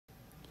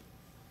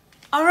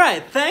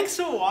Alright, thanks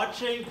for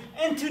watching,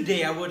 and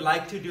today I would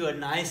like to do a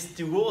nice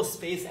dual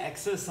space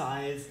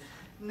exercise.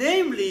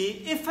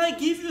 Namely, if I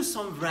give you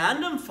some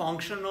random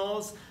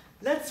functionals,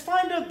 let's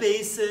find a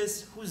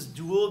basis whose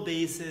dual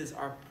bases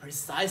are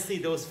precisely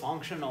those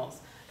functionals.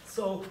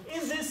 So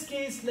in this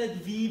case, let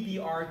V be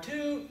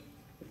R2,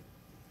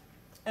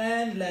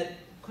 and let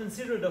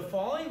consider the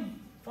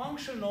following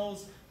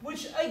functionals,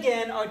 which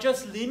again are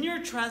just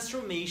linear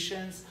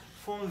transformations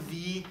from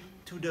V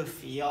to the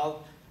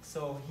field.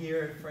 So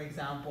here, for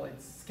example,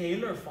 it's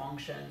scalar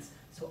functions.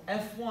 So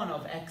f1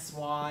 of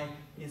xy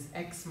is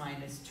x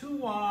minus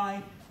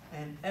 2y,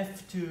 and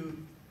f2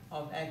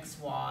 of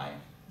xy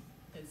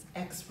is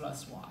x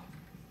plus y.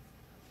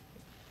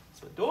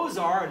 So those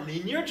are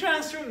linear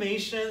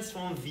transformations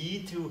from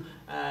V to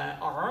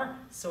R.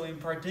 So in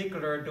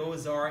particular,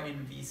 those are in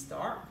V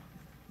star.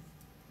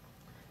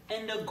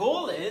 And the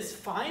goal is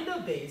find a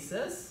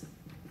basis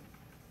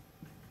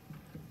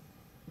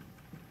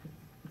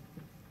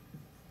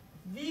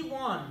V1,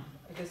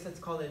 I guess let's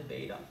call it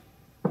beta.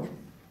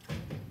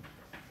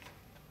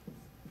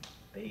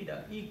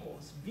 Beta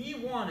equals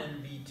V1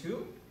 and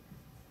V2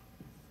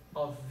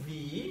 of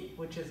V,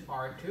 which is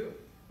R2,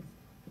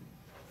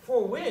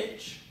 for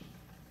which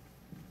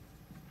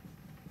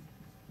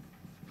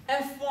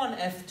F1,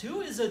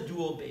 F2 is a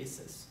dual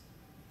basis.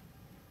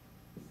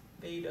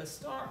 Beta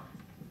star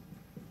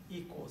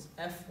equals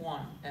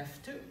F1,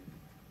 F2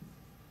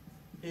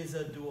 is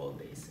a dual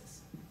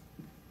basis.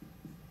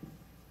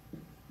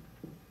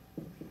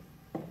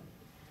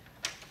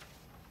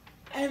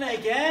 And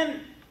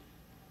again,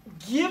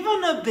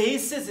 given a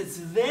basis, it's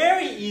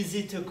very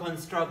easy to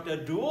construct a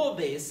dual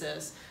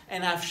basis.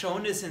 And I've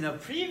shown this in a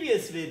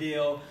previous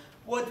video.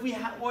 What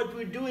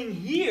we're doing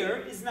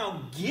here is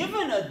now,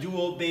 given a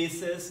dual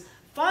basis,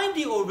 find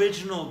the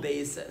original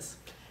basis.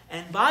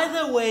 And by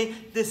the way,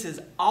 this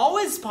is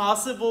always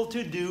possible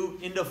to do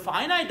in the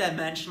finite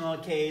dimensional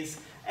case.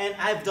 And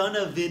I've done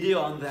a video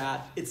on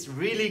that. It's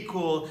really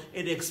cool.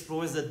 It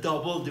explores the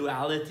double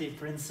duality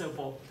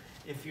principle,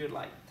 if you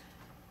like.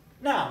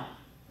 Now,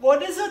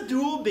 what is a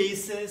dual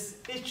basis?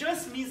 It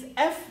just means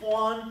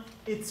F1,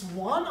 it's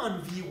 1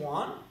 on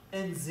V1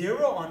 and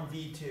 0 on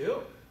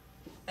V2,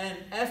 and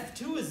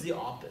F2 is the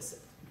opposite.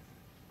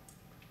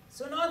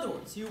 So in other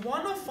words, you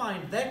want to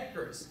find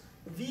vectors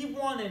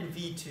V1 and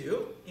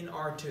V2 in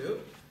R2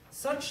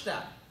 such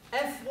that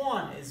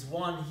F1 is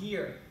 1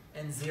 here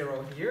and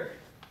 0 here,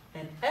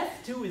 and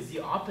F2 is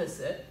the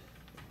opposite.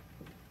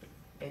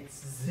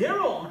 It's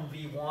 0 on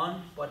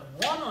V1, but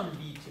 1 on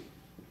V2.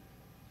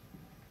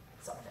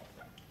 Something.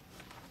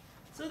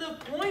 So the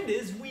point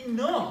is, we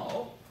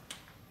know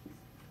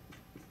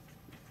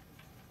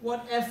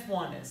what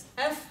F1 is.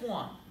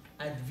 F1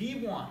 at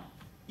V1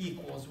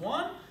 equals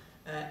 1.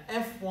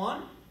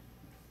 F1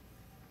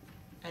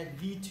 at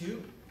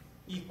V2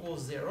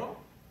 equals 0.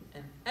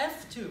 And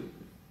F2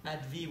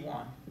 at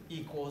V1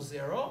 equals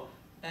 0.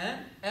 And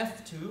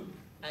F2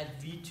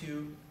 at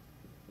V2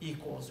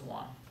 equals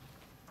 1.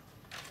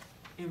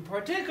 In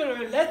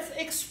particular, let's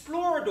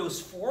explore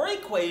those four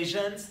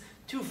equations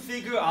to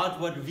figure out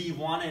what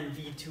V1 and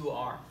V2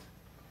 are.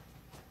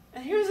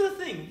 And here's the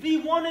thing,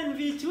 V1 and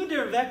V2,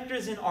 they're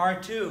vectors in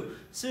R2.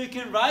 So you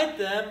can write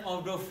them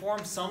of the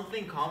form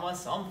something comma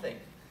something.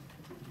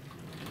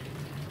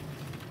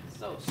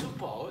 So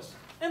suppose,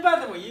 and by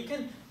the way, you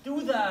can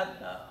do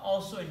that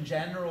also in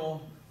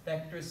general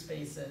vector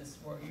spaces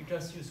where you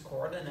just use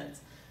coordinates.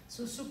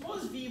 So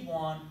suppose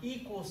V1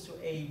 equals to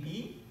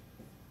AB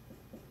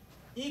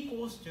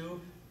equals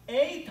to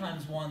A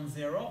times 1,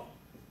 0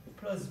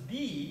 plus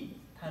B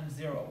times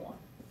 0, 1.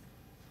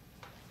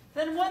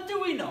 Then what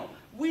do we know?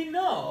 We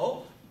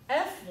know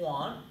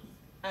F1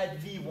 at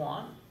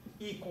V1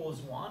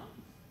 equals 1.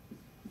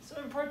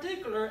 So in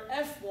particular,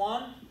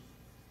 F1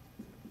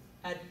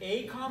 at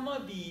A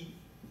comma B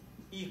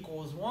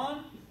equals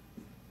 1.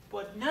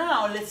 But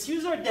now let's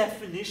use our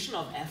definition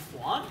of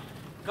F1.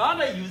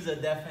 Gotta use a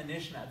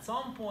definition at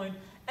some point.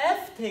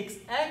 F takes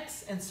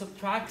X and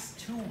subtracts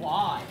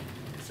 2Y.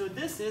 So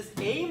this is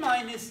A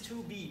minus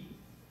 2B.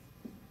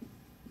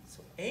 So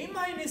A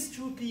minus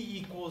 2P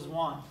equals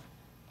 1.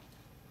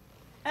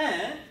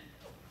 And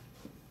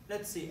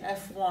let's see,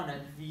 F1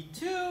 at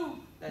V2,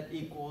 that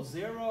equals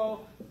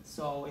 0.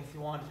 So if you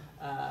want,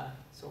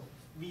 so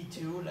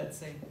V2, let's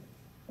say,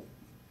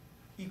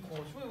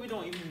 equals, we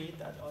don't even need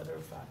that other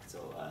fact.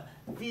 So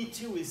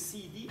V2 is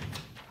CD.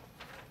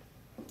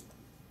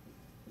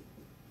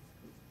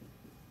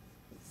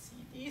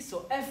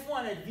 So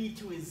F1 at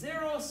V2 is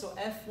 0, so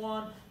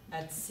F1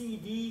 at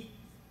CD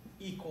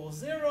equals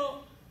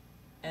 0,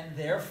 and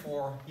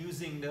therefore,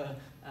 using the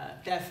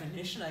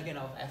definition again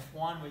of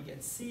F1, we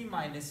get C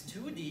minus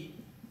 2D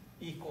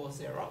equals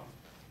 0.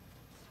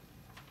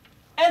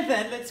 And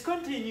then let's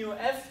continue.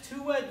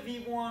 F2 at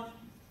V1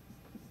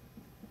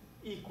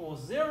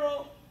 equals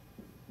 0,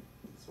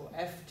 so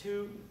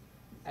F2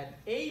 at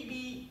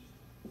AB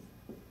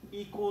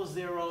equals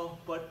 0,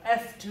 but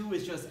F2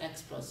 is just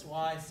X plus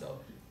Y, so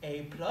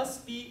A plus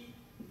B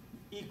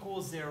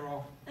equals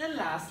 0. And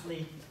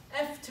lastly,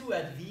 F2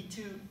 at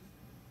V2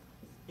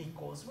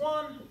 equals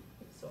 1.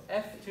 So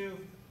F2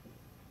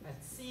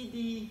 at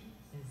CD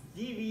is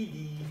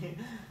dVd,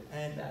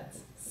 and that's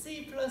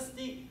C plus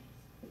D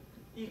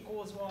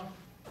equals 1.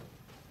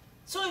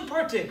 So in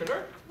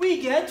particular,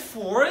 we get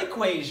 4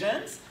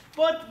 equations,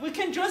 but we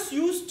can just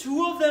use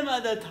 2 of them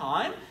at a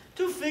time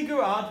to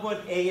figure out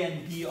what A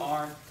and B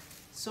are.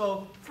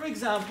 So for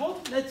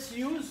example, let's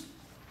use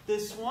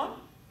this one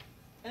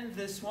and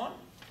this one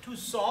to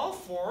solve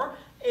for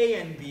A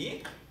and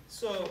B.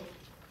 So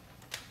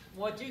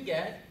what you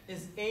get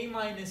is A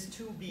minus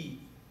 2B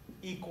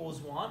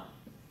equals 1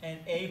 and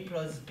A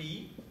plus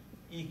B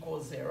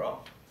equals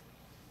 0.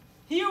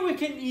 Here we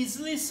can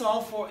easily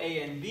solve for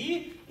A and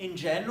B. In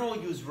general,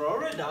 use row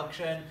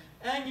reduction,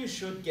 and you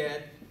should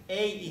get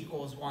A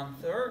equals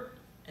 1/3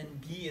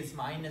 and B is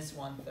minus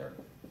 1/3.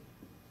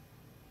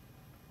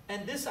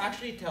 And this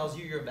actually tells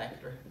you your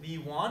vector.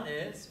 V1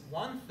 is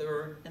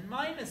 1/3 and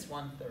minus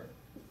 1/3.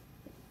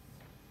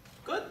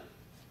 Good.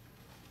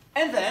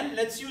 And then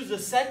let's use the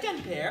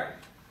second pair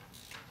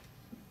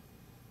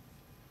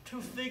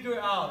to figure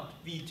out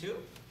V2.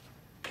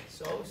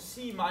 So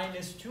C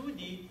minus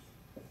 2D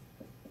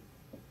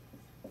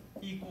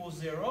equals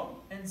 0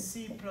 and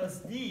C plus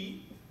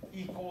D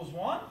equals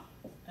 1.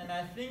 And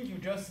I think you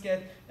just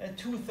get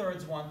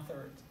 2/3,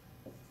 1/3.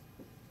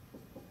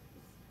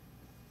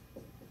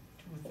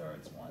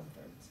 2/3,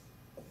 1/3.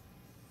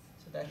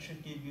 So that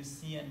should give you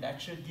C and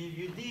that should give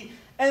you D.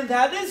 And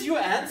that is your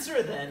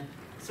answer then.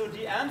 So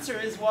the answer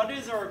is, what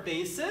is our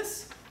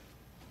basis?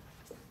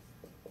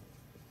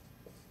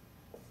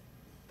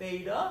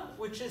 Beta,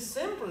 which is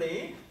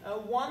simply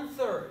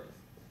 1/3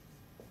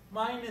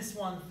 minus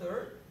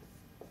 1/3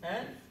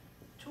 and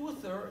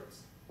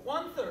 2/3,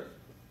 1/3.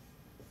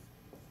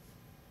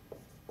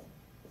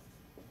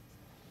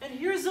 And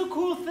here's the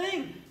cool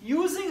thing.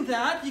 Using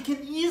that, you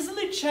can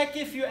easily check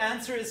if your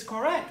answer is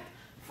correct.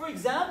 For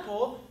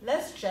example,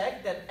 let's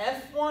check that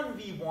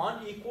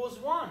F1V1 equals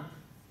 1.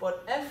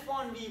 But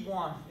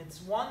F1V1, it's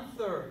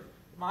 1/3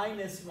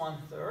 minus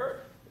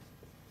 1/3,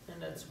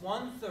 and that's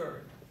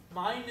 1/3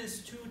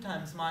 minus 2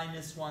 times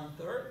minus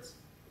 1/3,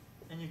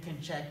 and you can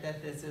check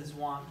that this is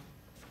 1.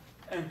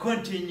 And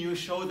continue,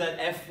 show that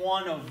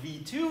F1 of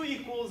V2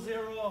 equals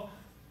 0,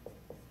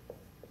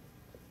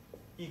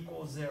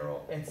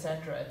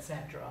 etc.,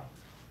 etc.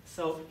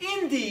 So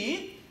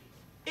indeed,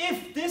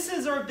 if this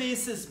is our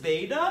basis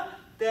beta,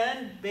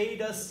 then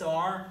beta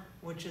star,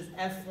 which is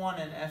F1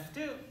 and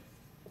F2,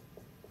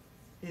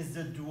 is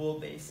the dual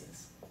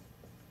basis.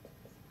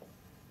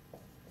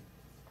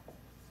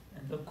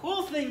 And the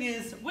cool thing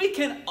is, we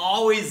can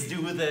always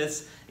do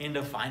this in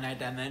the finite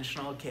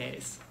dimensional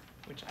case,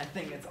 which I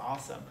think is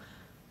awesome.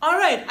 All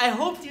right, I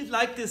hope you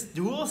like this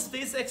dual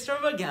space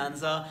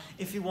extravaganza.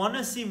 If you want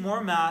to see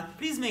more math,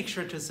 please make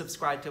sure to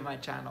subscribe to my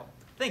channel.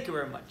 Thank you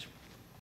very much.